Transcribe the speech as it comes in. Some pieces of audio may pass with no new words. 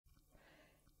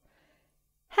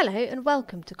Hello and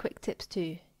welcome to Quick Tips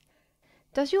 2.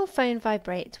 Does your phone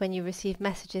vibrate when you receive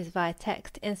messages via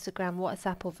text, Instagram,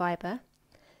 WhatsApp or Viber?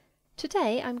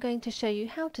 Today I'm going to show you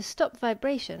how to stop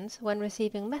vibrations when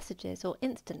receiving messages or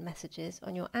instant messages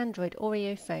on your Android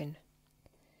Oreo phone.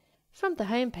 From the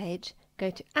home page, go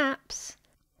to Apps,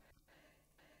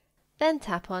 then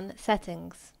tap on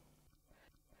Settings.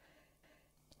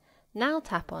 Now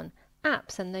tap on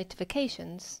Apps and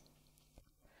Notifications.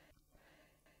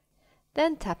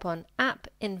 Then tap on App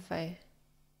Info.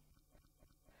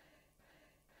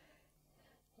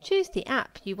 Choose the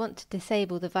app you want to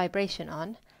disable the vibration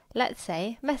on, let's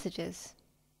say Messages.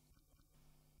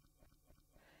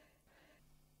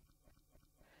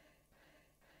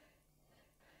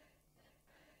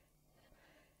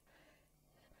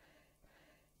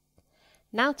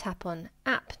 Now tap on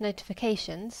App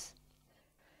Notifications,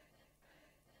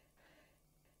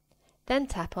 then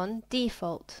tap on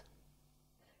Default.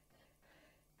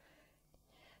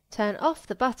 Turn off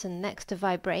the button next to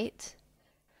Vibrate,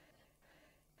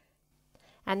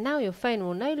 and now your phone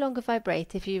will no longer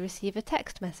vibrate if you receive a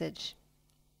text message.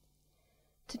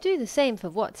 To do the same for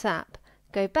WhatsApp,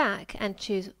 go back and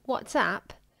choose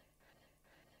WhatsApp,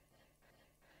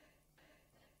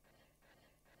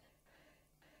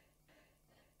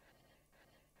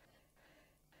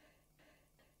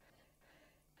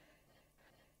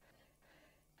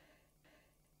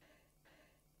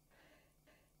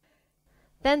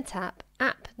 then tap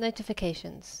App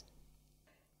Notifications.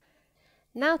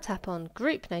 Now tap on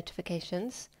Group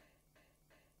Notifications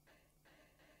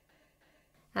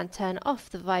and turn off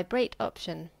the Vibrate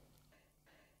option.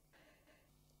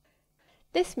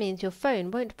 This means your phone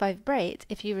won't vibrate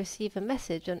if you receive a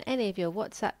message on any of your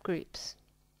WhatsApp groups.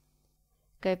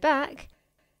 Go back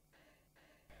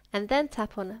and then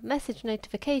tap on Message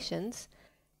Notifications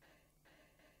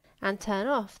and turn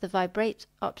off the Vibrate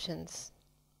options.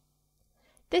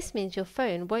 This means your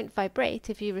phone won't vibrate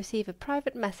if you receive a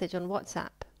private message on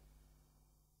WhatsApp.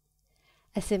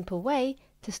 A simple way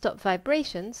to stop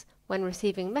vibrations when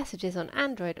receiving messages on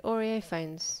Android Oreo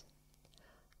phones.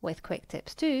 With Quick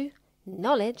Tips 2,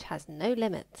 knowledge has no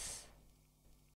limits.